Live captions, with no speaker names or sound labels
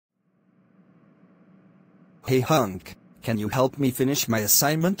Hey hunk, can you help me finish my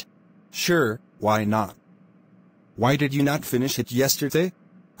assignment? Sure, why not? Why did you not finish it yesterday?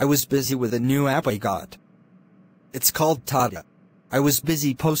 I was busy with a new app I got. It's called Tata. I was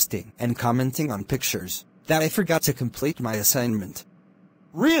busy posting and commenting on pictures that I forgot to complete my assignment.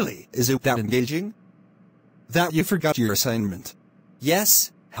 Really? Is it that engaging? That you forgot your assignment?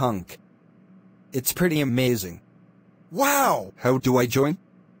 Yes, hunk. It's pretty amazing. Wow! How do I join?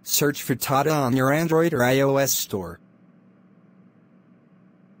 Search for Tata on your Android or iOS store.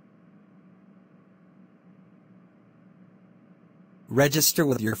 Register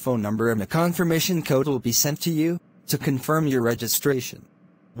with your phone number and a confirmation code will be sent to you to confirm your registration.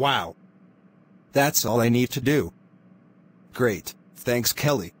 Wow. That's all I need to do. Great, thanks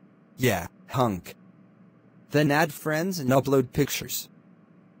Kelly. Yeah, hunk. Then add friends and upload pictures.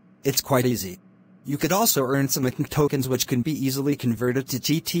 It's quite easy. You could also earn some tokens which can be easily converted to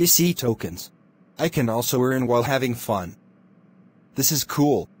TTC tokens. I can also earn while having fun. This is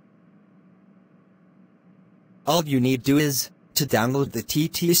cool. All you need to do is to download the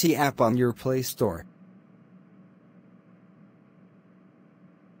TTC app on your Play Store.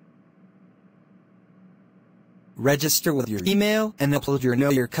 Register with your email and upload your Know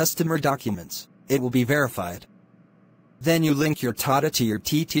Your Customer documents. It will be verified. Then you link your Tata to your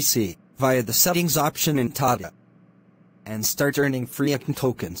TTC via the settings option in Tata and start earning free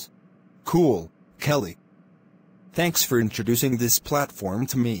tokens. Cool, Kelly. Thanks for introducing this platform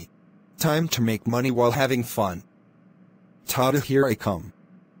to me. Time to make money while having fun. Tata, here I come.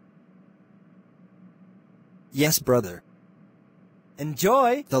 Yes, brother.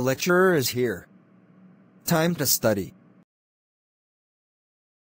 Enjoy! The lecturer is here. Time to study.